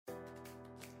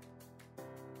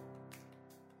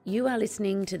You are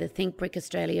listening to the Think Brick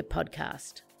Australia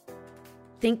podcast.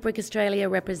 Think Brick Australia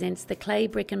represents the clay,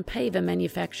 brick and paver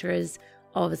manufacturers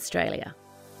of Australia.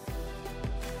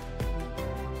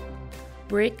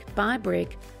 Brick by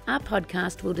brick, our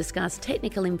podcast will discuss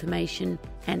technical information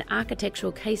and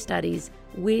architectural case studies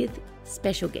with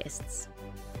special guests.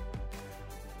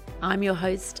 I'm your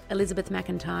host, Elizabeth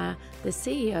McIntyre, the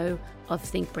CEO of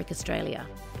Think Brick Australia.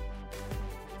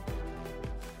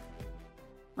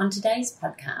 On today's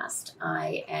podcast,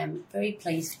 I am very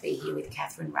pleased to be here with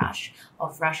Catherine Rush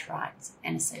of Rush Wright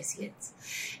and Associates.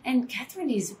 And Catherine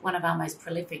is one of our most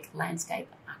prolific landscape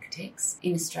architects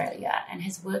in Australia and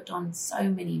has worked on so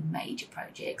many major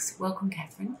projects. Welcome,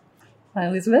 Catherine. Hi,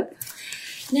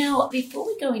 Elizabeth. Now, before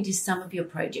we go into some of your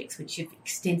projects, which you've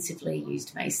extensively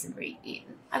used masonry in,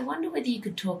 I wonder whether you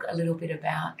could talk a little bit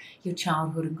about your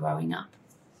childhood and growing up.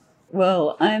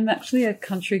 Well, I'm actually a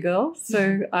country girl,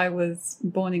 so I was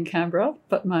born in Canberra,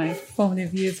 but my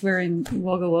formative years were in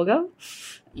Wagga Wagga,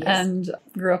 and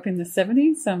grew up in the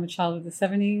 70s, so I'm a child of the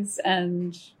 70s,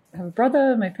 and I have a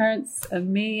brother, my parents,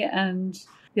 and me, and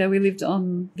we lived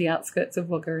on the outskirts of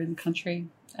Wagga in the country,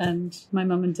 and my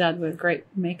mum and dad were great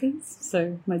makers,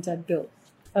 so my dad built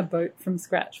a boat from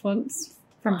scratch once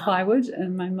from plywood,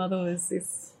 and my mother was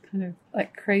this kind of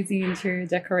like crazy interior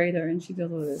decorator, and she did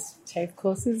all those TAFE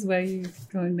courses where you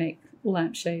go and make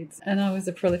lampshades. And I was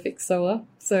a prolific sewer,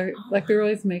 so we were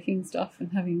always making stuff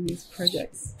and having these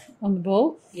projects on the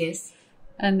ball. Yes.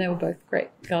 And they were both great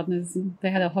gardeners, and they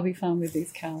had a hobby farm with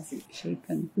these cows, sheep,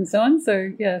 and so on.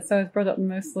 So so I was brought up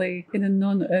mostly in a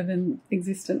non-urban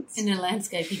existence. In a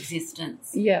landscape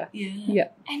existence. Yeah.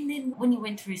 And then when you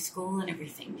went through school and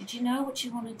everything, did you know what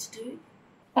you wanted to do?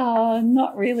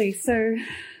 Not really. So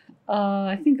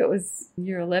I think it was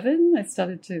year 11. I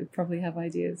started to probably have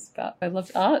ideas about, I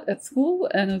loved art at school,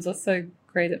 and I was also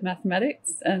great at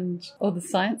mathematics and all the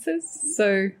sciences.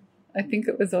 So I think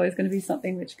it was always going to be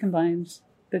something which combined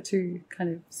the two kind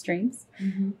of streams,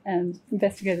 and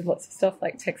investigated lots of stuff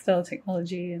like textile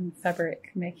technology and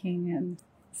fabric making. And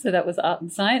so that was art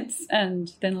and science.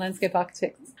 And then landscape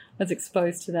architects, I was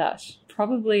exposed to that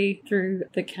probably through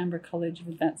the Canberra College of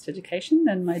Advanced Education.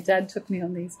 And my dad took me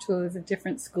on these tours of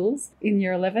different schools in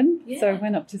year 11. Yeah. So I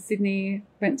went up to Sydney,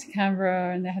 went to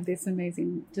Canberra, and they had this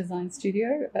amazing design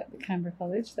studio at the Canberra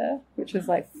College there, which was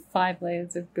like 5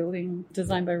 layers of building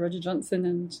designed by Roger Johnson.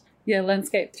 And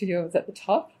landscape studio was at the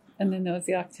top. And then there was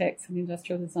the architects and the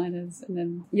industrial designers, and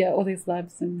then, all these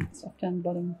labs and stuff down the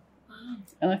bottom.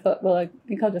 And I thought, well, I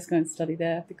think I'll just go and study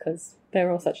there because they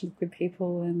were all such good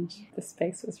people and the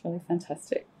space was really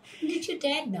fantastic. Did your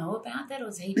dad know about that, or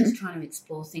was he just trying to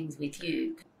explore things with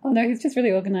you? Oh, no, he's just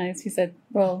really organised. He said,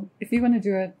 well, if you want to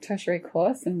do a tertiary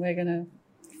course and we're going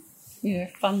to,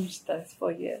 fund those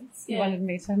 4 years, he wanted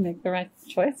me to make the right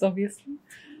choice, obviously.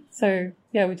 So,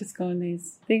 we just go on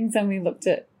these things, and we looked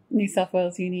at New South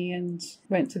Wales Uni and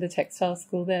went to the textile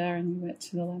school there, and we went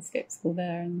to the landscape school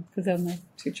there, and because they were my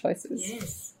 2 choices.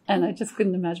 Yes. And I just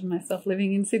couldn't imagine myself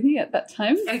living in Sydney at that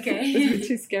time. Okay. It was a bit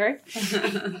too scary.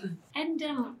 And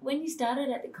when you started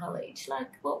at the college,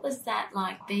 what was that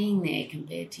like being there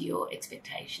compared to your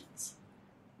expectations?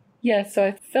 Yeah, so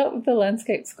I felt the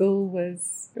landscape school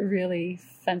was really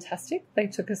fantastic. They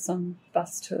took us on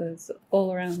bus tours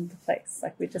all around the place.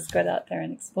 We just got out there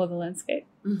and explored the landscape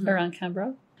around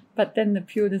Canberra. But then the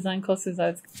pure design courses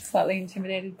I was slightly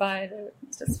intimidated by. They were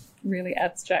just really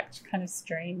abstract, kind of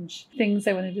strange things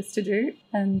they wanted us to do.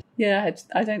 And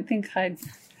I don't think I'd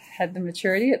had the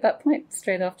maturity at that point,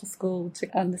 straight after school,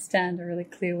 to understand a really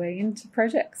clear way into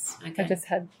projects. Okay. I just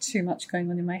had too much going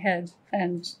on in my head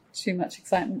and too much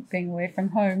excitement being away from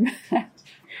home. I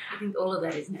think all of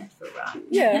that is natural, right?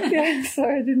 Yeah. So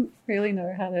I didn't really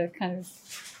know how to kind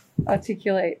of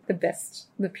articulate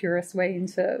the purest way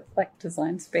into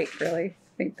design speak, really.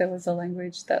 I think there was a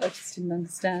language that I just didn't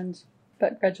understand.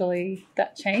 But gradually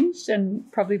that changed,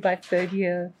 and probably by 3rd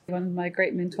year, one of my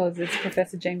great mentors is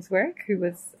Professor James Werrick, who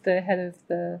was the head of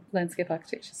the Landscape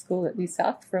Architecture School at New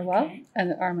South for a while,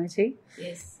 and at RMIT.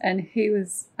 Yes. And he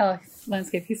was our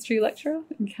landscape history lecturer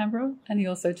in Canberra, and he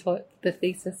also taught the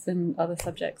thesis and other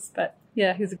subjects. But he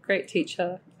was a great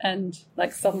teacher, and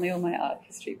suddenly all my art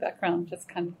history background just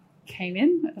kind of came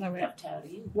in, and I went,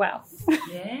 wow.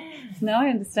 Yeah. Now I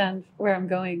understand where I'm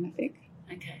going, I think.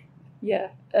 Okay. Yeah,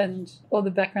 and all the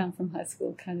background from high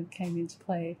school kind of came into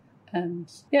play.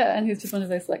 And and he was just one of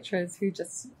those lecturers who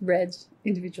just read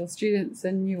individual students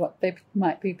and knew what they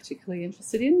might be particularly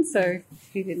interested in. So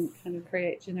he didn't kind of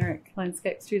create generic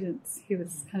landscape students. He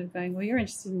was kind of going, well, you're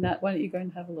interested in that. Why don't you go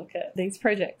and have a look at these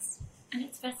projects? And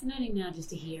it's fascinating now just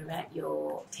to hear about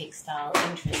your textile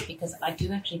interest, because I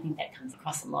do actually think that comes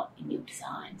across a lot in your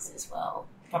designs as well.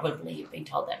 Probably you've been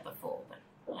told that before,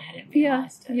 but I hadn't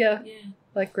realised it. Yeah.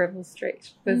 Like Greville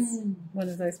Street was one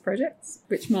of those projects,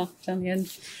 which Mark Dunyan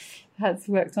has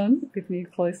worked on with me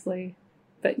closely.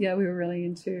 But yeah, we were really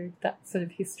into that sort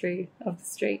of history of the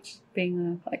street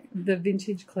being like the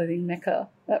vintage clothing mecca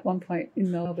at one point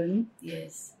in Melbourne.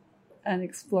 Yes. And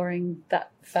exploring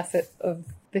that facet of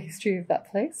the history of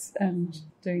that place and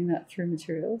doing that through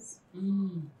materials.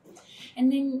 And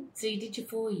then, so you did your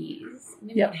 4 years, and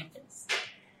then what happens?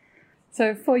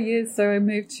 So 4 years, so I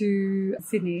moved to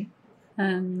Sydney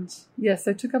and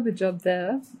so I took up a job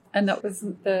there, and that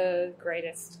wasn't the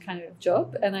greatest kind of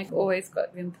job, and I always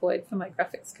got employed for my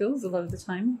graphic skills a lot of the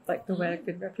time, like the way I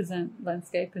could represent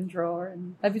landscape and draw,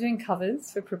 and I'd be doing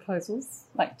covers for proposals,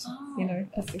 like, you know,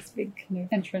 as this big kind of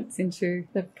entrance into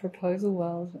the proposal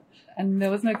world, and there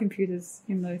was no computers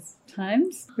in those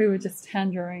times. We were just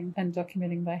hand drawing and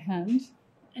documenting by hand.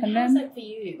 And how was that for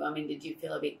you? I mean, did you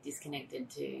feel a bit disconnected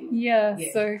to... Yeah,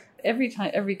 so every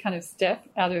kind of step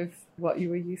out of what you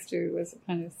were used to was a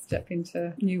kind of step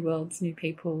into new worlds, new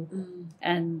people.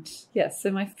 And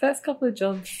so my first couple of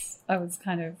jobs, I was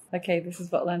kind of, okay, this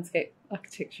is what landscape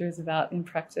architecture is about in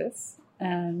practice.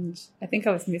 And I think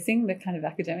I was missing the kind of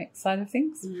academic side of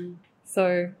things.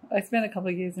 So I spent a couple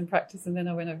of years in practice, and then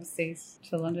I went overseas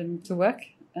to London to work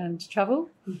and to travel.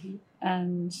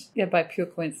 And by pure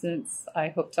coincidence, I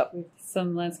hooked up with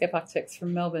some landscape architects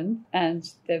from Melbourne,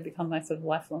 and they've become my sort of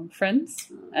lifelong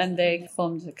friends. And they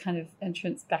formed a kind of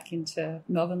entrance back into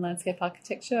Melbourne landscape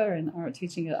architecture and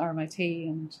teaching at RMIT.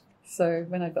 And so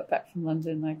when I got back from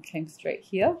London, I came straight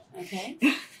here. Okay.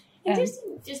 And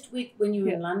just with when you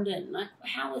were in London, like,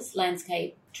 how was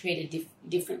landscape treated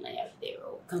differently over there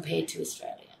or compared to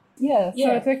Australia? So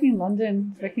I was working in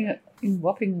London, in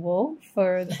Wapping Wall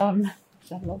for, I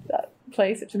love that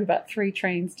place. It took about 3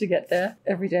 trains to get there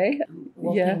every day.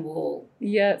 Wapping Wall.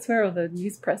 Yeah, it's where all the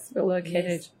news press were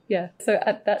located. So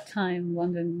at that time,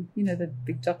 London, you know, the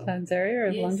big Docklands area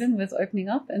of London was opening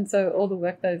up, and so all the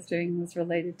work that I was doing was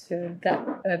related to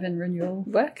that urban renewal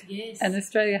work. And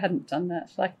Australia hadn't done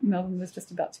that. Like, Melbourne was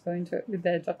just about to go into it with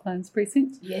their Docklands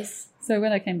precinct. So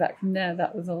when I came back from there,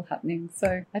 that was all happening.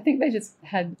 So I think they just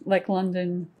had, like,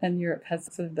 London and Europe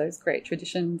has sort of those great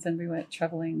traditions, and we weren't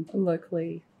travelling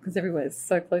locally because everywhere is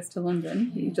so close to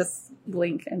London. You just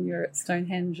blink and you're at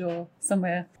Stonehenge or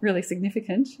somewhere really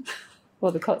significant,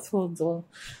 or the Cotswolds, or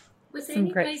was there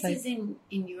any places in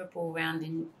Europe or around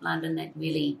in London that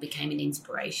really became an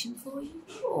inspiration for you,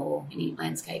 or any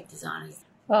landscape designers?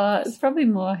 It's probably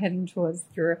more heading towards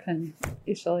Europe and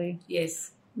Italy.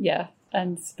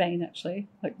 And Spain, actually.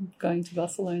 Like, going to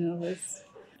Barcelona was...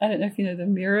 I don't know if you know the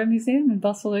Mirror Museum in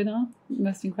Barcelona,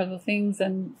 most incredible things,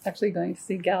 and actually going to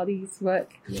see Gaudi's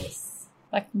work.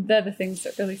 Like, they're the things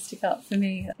that really stick out for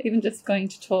me. Even just going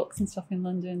to talks and stuff in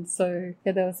London. So,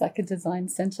 there was like a design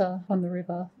centre on the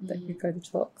river that you go to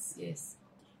talks.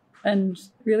 And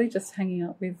really just hanging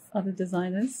out with other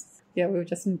designers. We were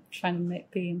just trying to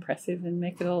be impressive and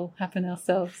make it all happen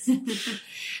ourselves.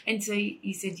 And so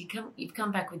you said you've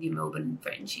come back with your Melbourne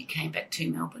friends. You came back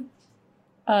to Melbourne?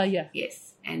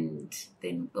 Yes. And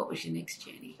then what was your next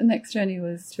journey? The next journey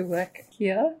was to work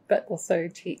here, but also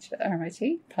teach at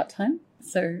RMIT part-time.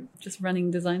 So just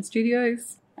running design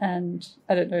studios. And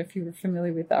I don't know if you were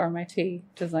familiar with the RMIT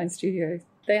design studio.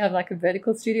 They have like a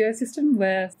vertical studio system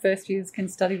where first years can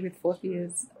study with fourth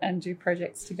years and do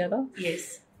projects together.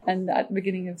 And at the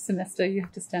beginning of semester, you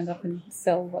have to stand up and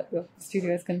sell what your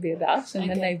studio is going to be about, and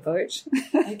then they vote.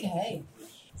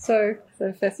 So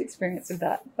the first experience of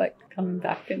that, like coming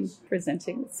back and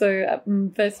presenting. So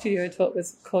first studio I taught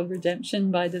was called Redemption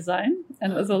by Design,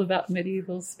 and it was all about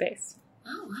medieval space.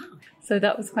 Oh, wow. So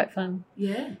that was quite fun.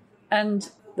 And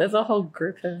there's a whole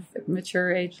group of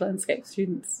mature age landscape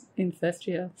students in first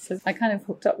year. So I kind of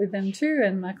hooked up with them too,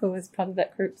 and Michael was part of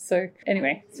that group. So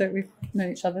anyway, so we've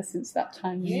known each other since that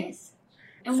time.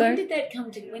 And when did that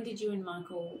come to, when did you and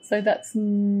Michael? So that's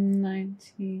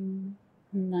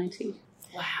 1990.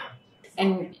 Wow.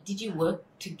 And did you work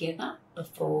together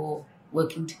before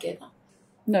working together?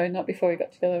 No, not before we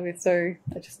got together. So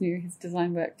I just knew his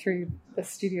design work through the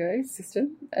studio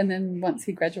system. And then once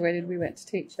he graduated, we went to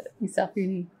teach at New South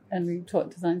Uni, and we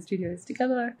taught design studios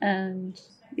together. And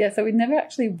so we never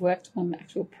actually worked on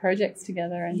actual projects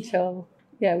together until,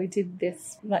 we did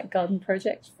this like garden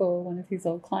project for one of his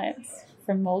old clients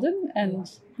from Malden, and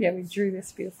we drew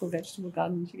this beautiful vegetable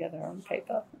garden together on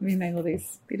paper. We made all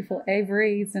these beautiful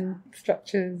aviaries and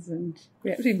structures, and we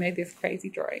actually made this crazy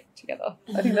drawing together.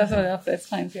 I think that's one of our first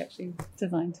times we actually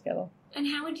designed together. And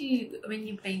how would you, I mean,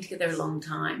 you've been together a long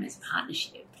time as a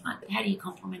partnership. Like, how do you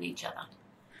complement each other?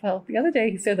 Well, the other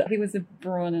day he said that he was the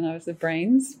brawn and I was the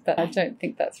brains, but I don't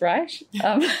think that's right.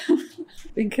 I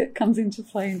think it comes into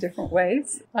play in different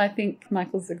ways. I think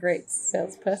Michael's a great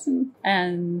salesperson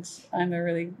and I'm a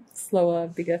really slower,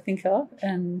 bigger thinker.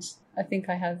 And I think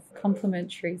I have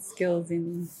complementary skills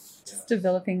in just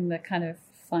developing the kind of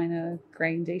finer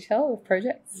grain detail of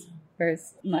projects,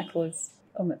 whereas Michael is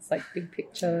almost like big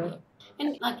picture.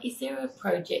 And, like, is there a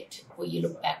project where you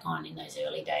look back on in those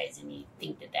early days and you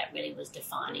think that that really was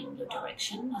defining your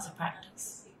direction as a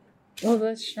practice? Well,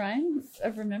 the Shrine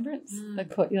of Remembrance, the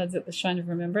courtyards at the Shrine of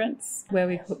Remembrance, where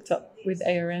we hooked up with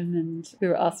ARM and we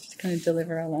were asked to kind of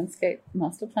deliver our landscape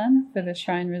master plan for the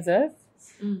Shrine Reserve,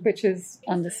 which is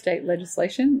under state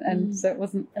legislation, and so it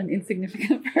wasn't an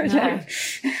insignificant project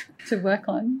to work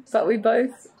on. But we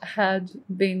both had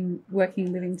been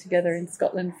living together in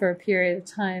Scotland for a period of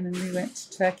time, and we went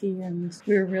to Turkey, and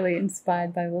we were really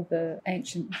inspired by all the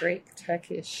ancient Greek,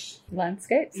 Turkish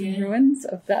landscapes and ruins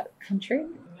of that country.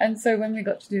 And so when we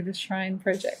got to do the Shrine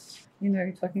project, you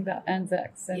know, talking about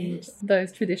Anzacs and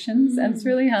those traditions, and it's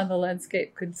really how the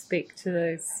landscape could speak to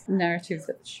those narratives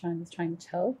that the Shrine was trying to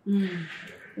tell in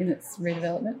its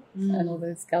redevelopment, and all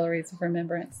those galleries of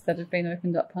remembrance that have been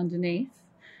opened up underneath.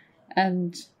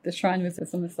 And the Shrine was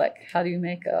almost like, how do you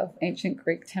make a ancient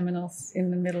Greek temenos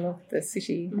in the middle of the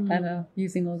city, and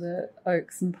using all the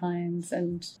oaks and pines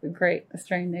and the great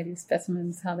Australian native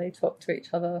specimens, how they talk to each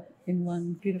other in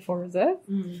one beautiful reserve.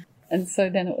 And so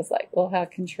then it was like, well, how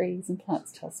can trees and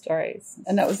plants tell stories?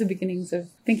 And that was the beginnings of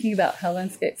thinking about how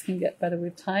landscapes can get better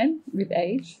with time, with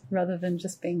age, rather than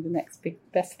just being the next big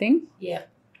best thing. Yeah.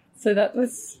 So that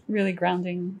was really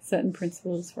grounding certain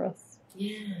principles for us.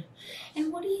 Yeah.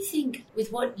 And what do you think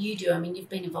with what you do? I mean, you've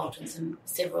been involved in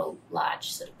several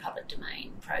large sort of public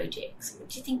domain projects. What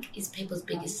do you think is people's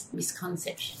biggest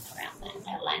misconception around that,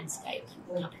 about landscape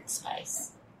and public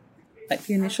space? Like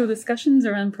the initial discussions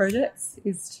around projects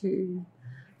is to,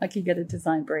 like, you get a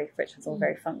design brief, which is all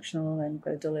very functional and you've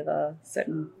got to deliver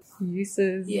certain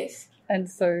uses. Yes. And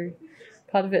so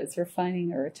part of it is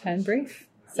refining a return brief.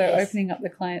 So opening up the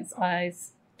client's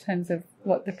eyes in terms of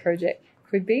what the project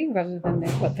could be rather than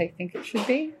what they think it should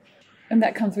be. And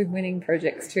that comes with winning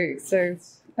projects too. So,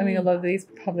 I mean, a lot of these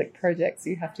public projects,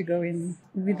 you have to go in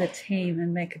with a team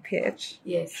and make a pitch.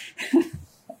 Yes.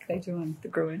 Like they do on the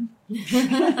Gruen.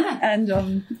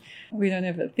 And we don't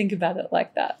ever think about it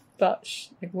like that. But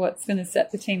like, what's going to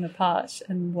set the team apart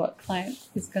and what client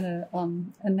is going to,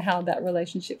 and how that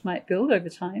relationship might build over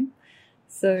time.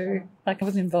 So, like, I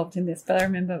wasn't involved in this, but I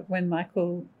remember when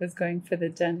Michael was going for the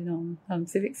Dandenong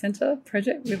Civic Centre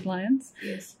project with Lions.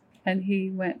 Yes. And he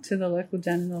went to the local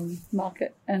Dandenong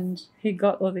market and he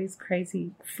got all these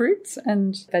crazy fruits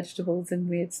and vegetables and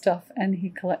weird stuff, and he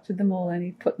collected them all and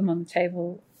he put them on the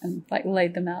table and like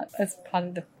laid them out as part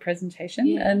of the presentation.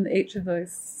 Yeah. And each of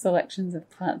those selections of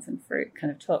plants and fruit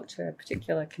kind of talked to a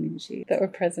particular community that were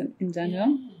present in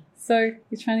Dandenong. Yeah. So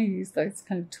you're trying to use those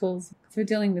kind of tools. So we're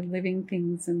dealing with living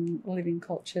things and living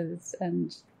cultures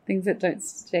and things that don't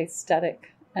stay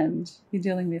static, and you're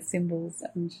dealing with symbols.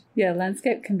 And yeah,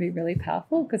 landscape can be really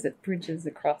powerful because it bridges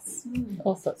across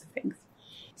all sorts of things.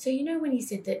 So, you know, when you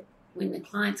said that when the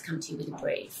clients come to you with a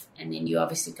brief and then you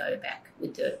obviously go back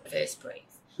with the first brief,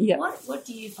 what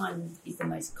do you find is the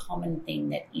most common thing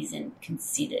that isn't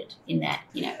considered in that,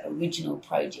 you know, original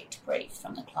project brief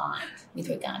from the client with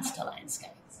regards to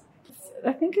landscape?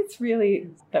 I think it's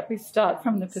really that we start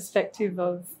from the perspective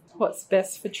of what's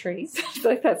best for trees.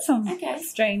 Like that's some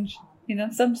strange, you know,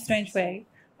 some strange way.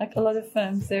 Like a lot of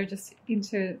firms, they're just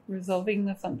into resolving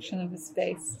the function of a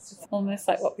space. It's almost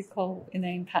like what we call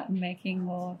inane pattern making,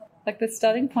 or like the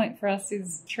starting point for us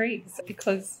is trees,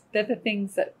 because they're the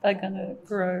things that are going to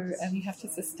grow and you have to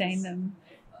sustain them.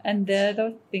 And they're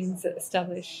the things that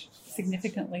establish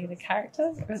significantly the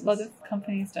character. A lot of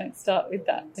companies don't start with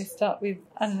that. They start with,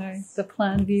 I don't know, the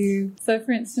plan view. So,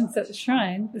 for instance, at the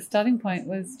Shrine, the starting point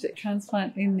was to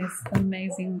transplant in this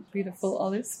amazing, beautiful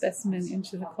olive specimen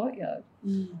into the courtyard.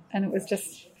 And it was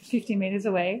just 50 metres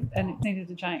away, and it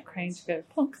needed a giant crane to go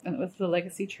plonk. And it was the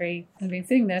legacy tree. And I've been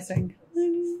sitting there saying,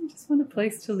 I just want a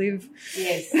place to live.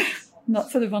 Yes.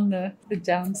 Not sort of on the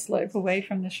downslope away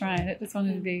from the Shrine. It just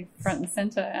wanted to be front and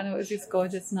centre. And it was this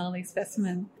gorgeous, gnarly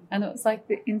specimen. And it was like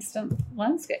the instant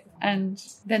landscape. And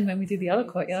then when we did the other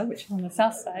courtyard, which is on the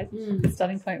south side, the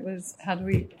starting point was, how do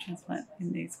we transplant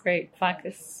in these great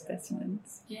ficus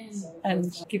specimens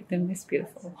and give them this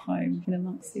beautiful home in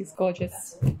amongst these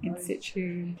gorgeous in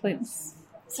situ plinths.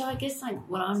 So I guess like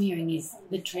what I'm hearing is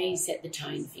the trees set the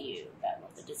tone for you about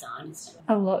what the design is doing.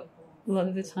 A lot a lot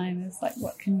of the time is like,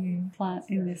 what can you plant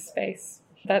in this space?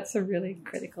 That's a really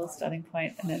critical starting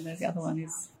point. And then the other one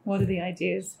is, what are the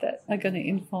ideas that are going to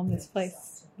inform this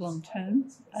place long term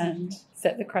and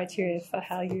set the criteria for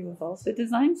how you evolve the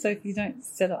design? So if you don't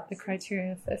set up the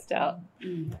criteria first out,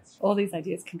 all these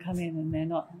ideas can come in and they're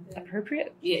not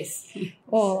appropriate. Yes.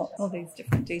 Or all these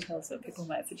different details that people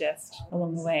might suggest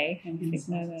along the way, and you think,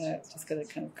 no, it's just going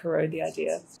to kind of corrode the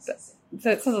idea.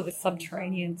 So it's sort of the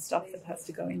subterranean stuff that has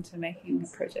to go into making a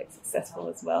project successful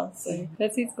as well. So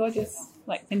there's these gorgeous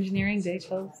like engineering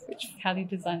details, which how do you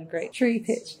design a great tree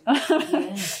pitch?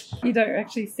 Yeah. You don't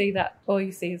actually see that. All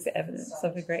you see is the evidence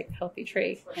of a great healthy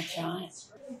tree. That's right.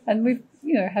 And we've,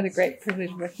 had a great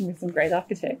privilege working with some great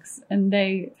architects, and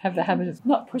they have the habit of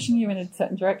not pushing you in a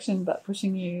certain direction, but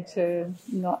pushing you to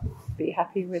not be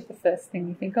happy with the first thing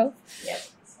you think of. Yep.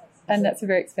 And that's a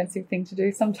very expensive thing to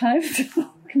do sometimes,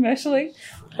 commercially.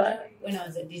 But when I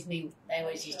was at Disney, they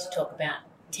always used to talk about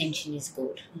tension is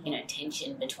good.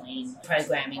 Tension between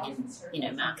programming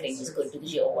and, marketing is good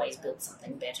because you always build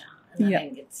something better. And I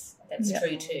think that's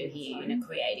true too here in a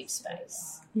creative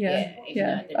space. Yeah.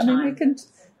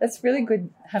 It's really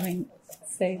good having,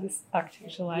 say, this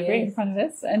architecture library in front of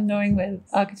us and knowing where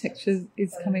architecture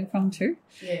is coming from too.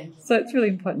 Yeah. So it's really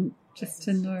important just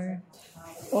to know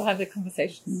or have the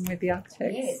conversation with the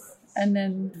architects. Yes. And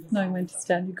then knowing when to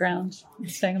stand your ground,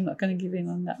 saying I'm not going to give in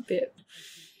on that bit.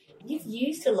 You've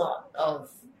used a lot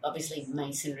of, obviously,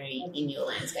 masonry in your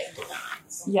landscape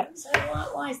designs. Yeah. So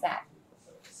why is that?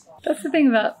 That's the thing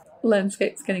about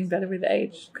landscapes getting better with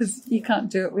age, because you can't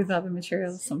do it with other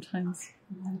materials sometimes.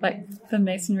 Like the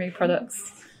masonry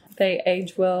products, they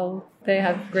age well, they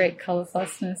have great colour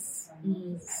fastness,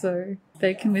 so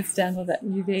they can withstand all that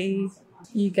UV.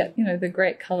 You get, the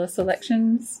great colour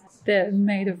selections. They're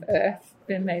made of earth,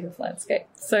 they're made of landscape.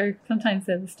 So sometimes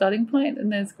they're the starting point,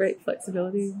 and there's great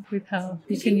flexibility with how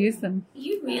you can use them.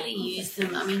 You really use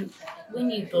them. I mean, when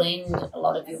you blend a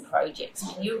lot of your projects,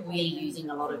 you're really using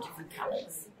a lot of different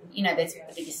colours. That's the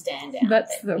biggest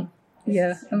standout.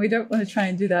 And we don't want to try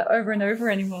and do that over and over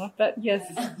anymore. But yes,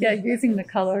 using the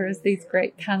colour as these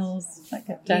great panels, like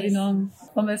at Dandenong,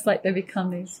 almost like they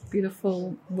become these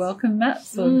beautiful welcome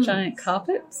mats or giant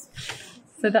carpets.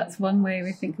 So that's one way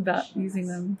we think about using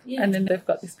them. Yeah. And then they've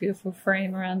got this beautiful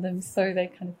frame around them, so they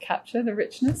kind of capture the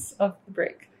richness of the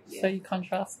brick. Yeah. So you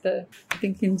contrast I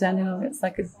think in Dandenong it's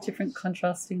like a different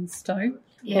contrasting stone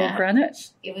or granite.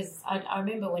 It was, I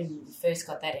remember when you first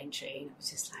got that entry, and it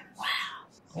was just like, wow.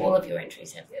 All of your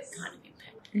entries have that kind of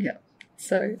impact. Yeah.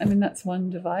 So, that's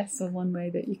one device or one way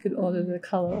that you could order the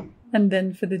colour. And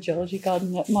then for the geology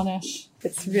garden at Monash,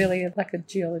 it's really like a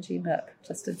geology map,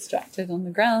 just abstracted on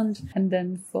the ground. And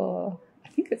then for, I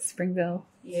think it's Springvale.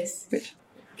 Yes. Which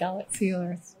galaxy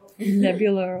or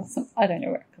nebula or something. I don't know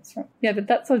where it comes from. Yeah, but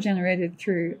that's all generated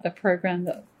through a program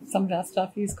that some of our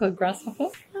staff use called Grasshopper.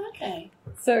 Okay.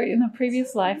 So in a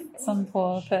previous life, some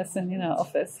poor person in our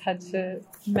office had to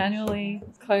manually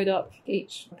code up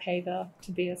each paver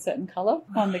to be a certain colour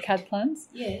on the CAD plans.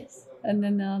 Yes. And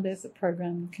then now there's a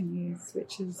program you can use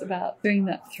which is about doing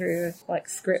that through like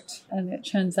script, and it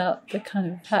churns out the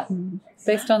kind of pattern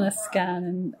based on a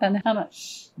scan and how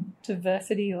much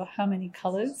diversity or how many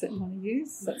colours that you want to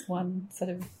use. That's one sort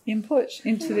of input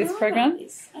into this program.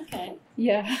 Okay.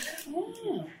 Yeah.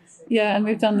 Yeah, and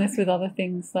we've done this with other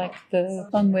things like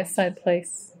on West Side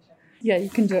Place. Yeah, you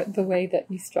can do it the way that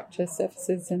you structure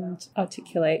surfaces and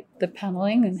articulate the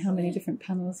panelling and how many different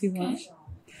panels you want.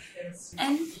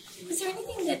 And was there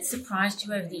anything that surprised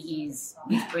you over the years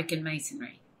with brick and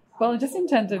masonry? Well, just in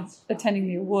terms of attending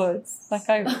the awards, like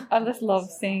I just love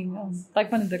seeing,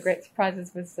 like one of the great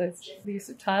surprises was the use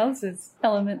of tiles as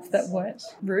elements that weren't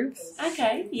roofs.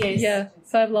 Okay, yes. Yeah,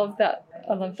 so I love that.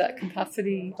 I love that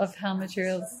capacity of how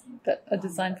materials that are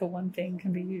designed for one thing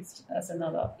can be used as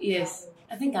another. Yes,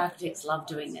 I think architects love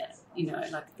doing that.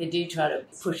 Like they do try to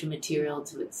push a material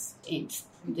to its nth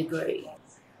degree.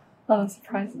 Other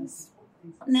surprises.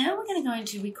 Now we're going to go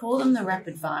into, we call them the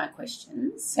rapid fire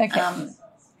questions. Okay.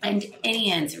 And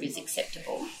any answer is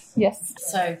acceptable. Yes.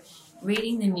 So,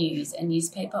 reading the news, a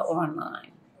newspaper or online?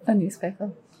 A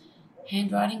newspaper.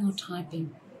 Handwriting or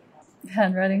typing?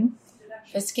 Handwriting.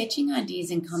 For sketching ideas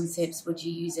and concepts, would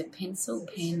you use a pencil,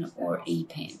 pen or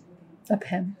e-pen? A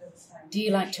pen. Do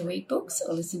you like to read books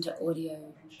or listen to audio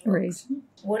books? Read.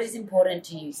 What is important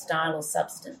to you, style or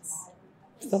substance?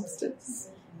 Substance.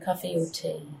 Coffee or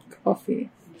tea? Coffee.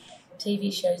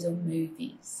 TV shows or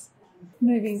movies?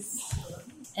 Movies.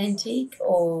 Antique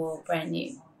or brand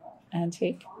new?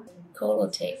 Antique. Call or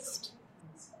text?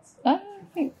 I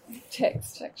think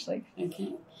text, actually.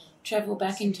 Okay. Travel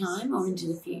back in time or into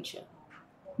the future?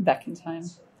 Back in time.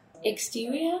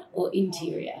 Exterior or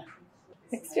interior?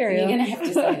 Exterior. You're going to have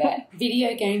to say that.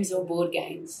 Video games or board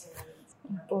games?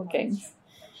 Board games.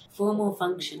 Form or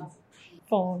function?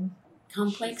 Form.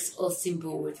 Complex or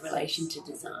simple with relation to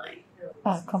design?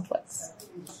 Complex.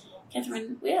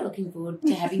 Catherine, we are looking forward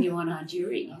to having you on our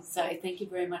jury. So thank you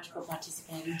very much for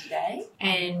participating today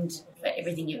and for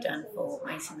everything you've done for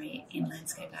masonry in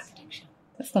landscape architecture.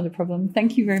 That's not a problem.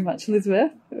 Thank you very much,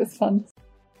 Elizabeth. It was fun.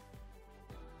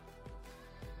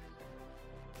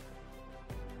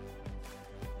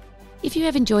 If you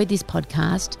have enjoyed this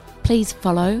podcast, please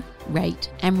follow, rate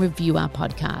and review our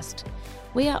podcast.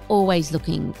 We are always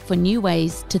looking for new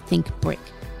ways to think brick.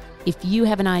 If you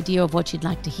have an idea of what you'd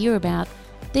like to hear about,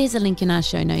 there's a link in our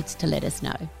show notes to let us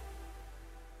know.